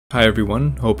Hi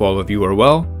everyone, hope all of you are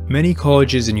well. Many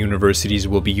colleges and universities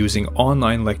will be using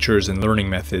online lectures and learning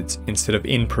methods instead of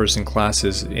in-person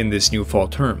classes in this new fall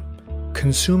term.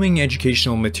 Consuming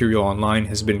educational material online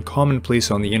has been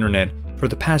commonplace on the internet for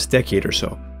the past decade or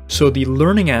so, so the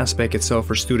learning aspect itself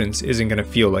for students isn't going to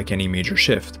feel like any major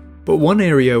shift. But one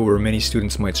area where many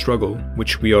students might struggle,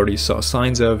 which we already saw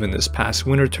signs of in this past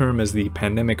winter term as the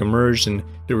pandemic emerged and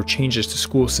there were changes to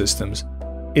school systems,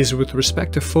 is with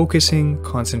respect to focusing,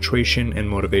 concentration, and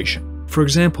motivation. For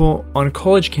example, on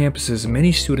college campuses,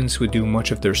 many students would do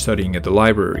much of their studying at the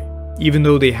library. Even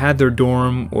though they had their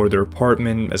dorm or their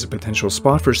apartment as a potential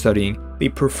spot for studying, they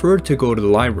preferred to go to the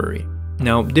library.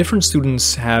 Now, different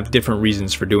students have different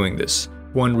reasons for doing this.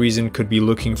 One reason could be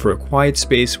looking for a quiet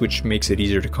space, which makes it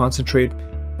easier to concentrate.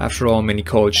 After all, many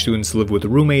college students live with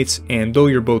roommates, and though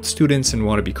you're both students and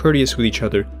want to be courteous with each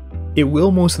other, it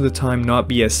will most of the time not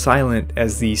be as silent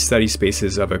as the study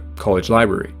spaces of a college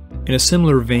library. In a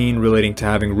similar vein relating to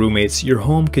having roommates, your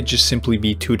home could just simply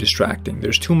be too distracting.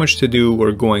 There's too much to do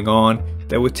or going on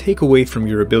that would take away from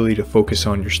your ability to focus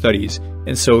on your studies,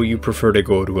 and so you prefer to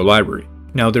go to a library.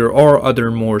 Now, there are other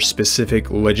more specific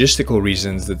logistical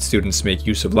reasons that students make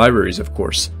use of libraries, of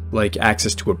course, like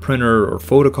access to a printer or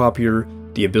photocopier,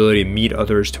 the ability to meet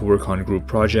others to work on group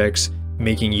projects,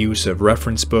 making use of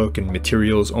reference book and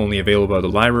materials only available at the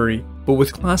library. But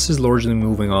with classes largely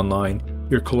moving online,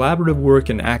 your collaborative work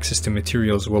and access to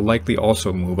materials will likely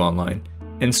also move online,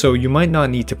 and so you might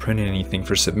not need to print anything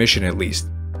for submission at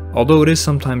least, although it is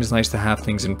sometimes nice to have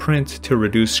things in print to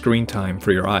reduce screen time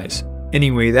for your eyes.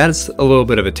 Anyway, that's a little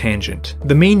bit of a tangent.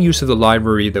 The main use of the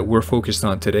library that we're focused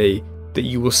on today, that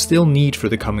you will still need for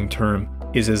the coming term,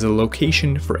 is as a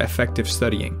location for effective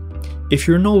studying. If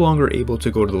you're no longer able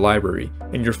to go to the library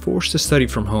and you're forced to study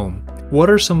from home, what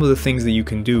are some of the things that you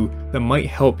can do that might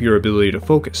help your ability to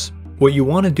focus? What you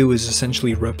want to do is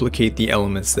essentially replicate the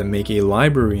elements that make a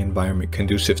library environment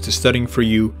conducive to studying for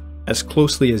you as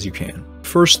closely as you can.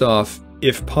 First off,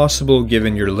 if possible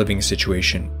given your living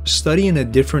situation, study in a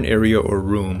different area or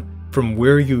room from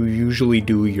where you usually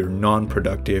do your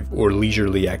non-productive or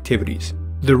leisurely activities.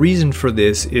 The reason for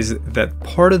this is that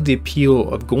part of the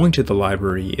appeal of going to the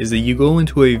library is that you go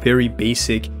into a very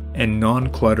basic and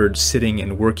non-cluttered sitting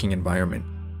and working environment.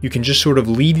 You can just sort of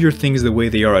leave your things the way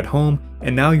they are at home,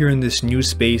 and now you're in this new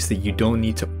space that you don't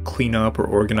need to clean up or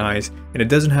organize, and it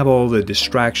doesn't have all the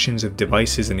distractions of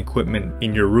devices and equipment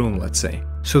in your room, let's say.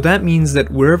 So that means that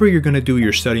wherever you're going to do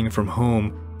your studying from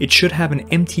home, it should have an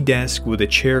empty desk with a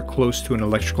chair close to an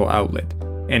electrical outlet.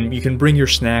 And you can bring your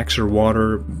snacks or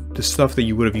water, the stuff that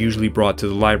you would have usually brought to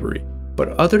the library. But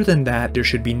other than that, there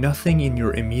should be nothing in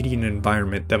your immediate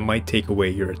environment that might take away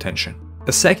your attention.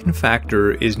 A second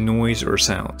factor is noise or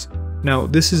sounds. Now,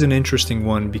 this is an interesting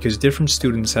one because different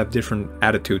students have different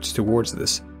attitudes towards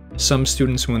this. Some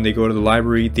students, when they go to the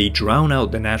library, they drown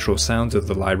out the natural sounds of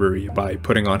the library by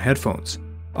putting on headphones.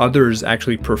 Others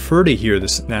actually prefer to hear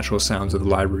the natural sounds of the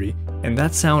library, and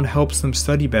that sound helps them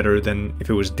study better than if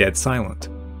it was dead silent.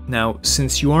 Now,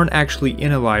 since you aren't actually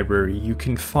in a library, you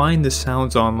can find the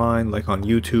sounds online, like on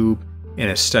YouTube, in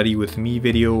a Study With Me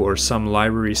video or some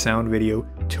library sound video,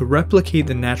 to replicate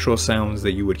the natural sounds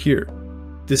that you would hear.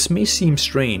 This may seem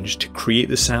strange to create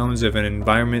the sounds of an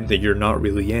environment that you're not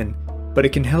really in, but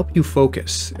it can help you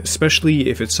focus, especially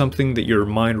if it's something that your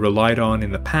mind relied on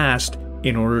in the past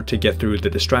in order to get through the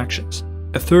distractions.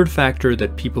 A third factor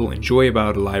that people enjoy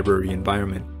about a library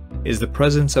environment is the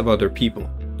presence of other people.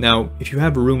 Now, if you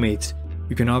have roommates,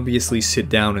 you can obviously sit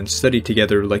down and study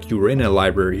together like you were in a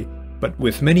library, but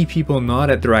with many people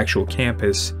not at their actual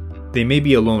campus, they may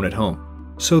be alone at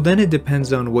home. So then it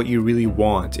depends on what you really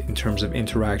want in terms of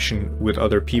interaction with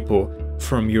other people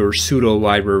from your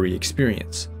pseudo-library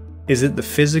experience. Is it the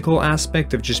physical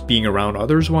aspect of just being around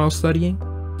others while studying?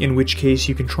 In which case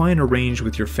you can try and arrange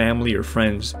with your family or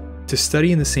friends to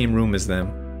study in the same room as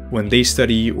them when they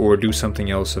study or do something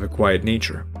else of a quiet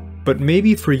nature. But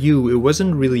maybe for you, it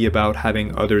wasn't really about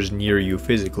having others near you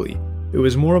physically. It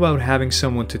was more about having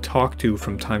someone to talk to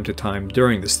from time to time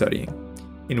during the studying,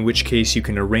 in which case you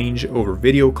can arrange over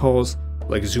video calls,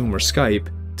 like Zoom or Skype,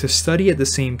 to study at the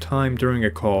same time during a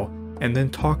call and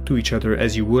then talk to each other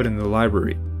as you would in the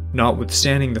library,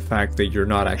 notwithstanding the fact that you're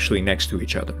not actually next to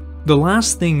each other. The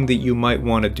last thing that you might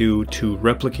want to do to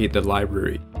replicate the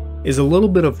library is a little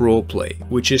bit of role play,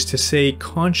 which is to say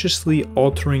consciously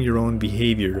altering your own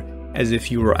behavior as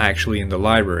if you were actually in the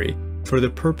library for the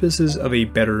purposes of a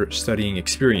better studying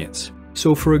experience.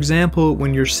 So for example,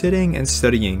 when you're sitting and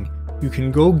studying, you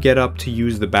can go get up to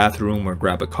use the bathroom or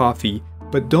grab a coffee,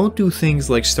 but don't do things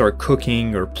like start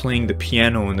cooking or playing the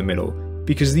piano in the middle,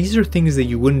 because these are things that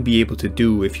you wouldn't be able to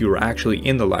do if you were actually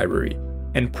in the library,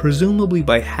 and presumably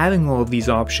by having all of these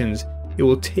options, it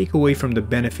will take away from the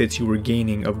benefits you were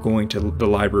gaining of going to the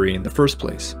library in the first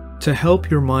place. To help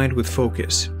your mind with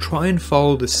focus, try and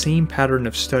follow the same pattern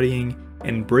of studying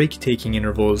and break-taking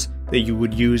intervals that you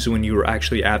would use when you were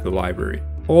actually at the library.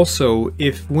 Also,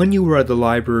 if when you were at the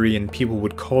library and people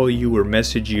would call you or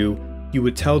message you, you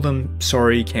would tell them,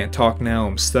 "Sorry, can't talk now,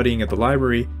 I'm studying at the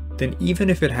library," then even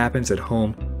if it happens at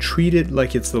home, treat it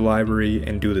like it's the library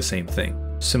and do the same thing.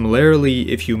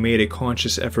 Similarly, if you made a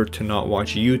conscious effort to not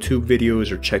watch YouTube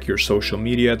videos or check your social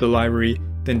media at the library,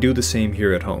 then do the same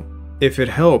here at home. If it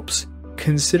helps,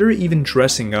 consider even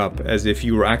dressing up as if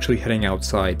you were actually heading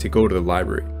outside to go to the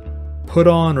library. Put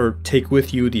on or take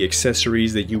with you the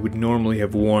accessories that you would normally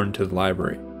have worn to the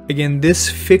library. Again, this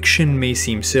fiction may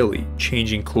seem silly,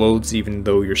 changing clothes even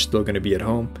though you're still going to be at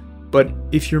home, but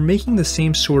if you're making the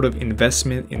same sort of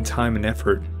investment in time and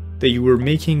effort that you were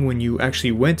making when you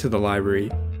actually went to the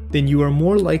library, then you are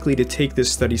more likely to take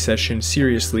this study session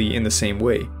seriously in the same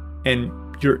way. And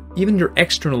even your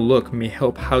external look may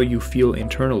help how you feel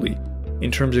internally,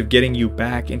 in terms of getting you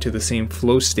back into the same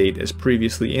flow state as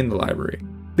previously in the library.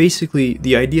 Basically,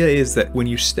 the idea is that when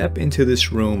you step into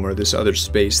this room or this other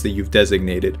space that you've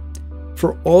designated,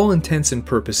 for all intents and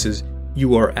purposes,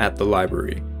 you are at the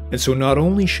library. And so not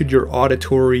only should your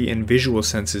auditory and visual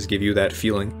senses give you that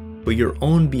feeling, but your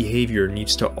own behavior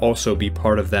needs to also be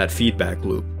part of that feedback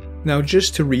loop. Now,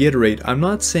 just to reiterate, I'm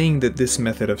not saying that this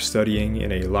method of studying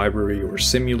in a library or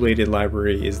simulated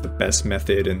library is the best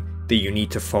method and that you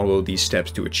need to follow these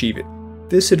steps to achieve it.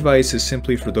 This advice is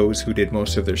simply for those who did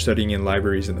most of their studying in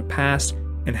libraries in the past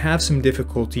and have some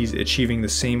difficulties achieving the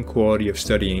same quality of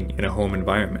studying in a home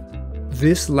environment.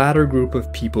 This latter group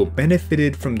of people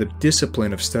benefited from the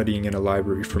discipline of studying in a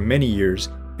library for many years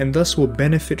and thus will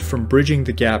benefit from bridging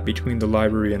the gap between the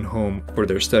library and home for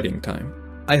their studying time.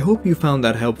 I hope you found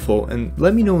that helpful, and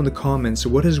let me know in the comments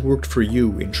what has worked for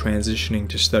you in transitioning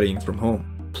to studying from home.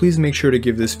 Please make sure to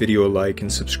give this video a like and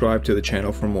subscribe to the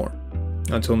channel for more.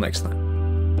 Until next time.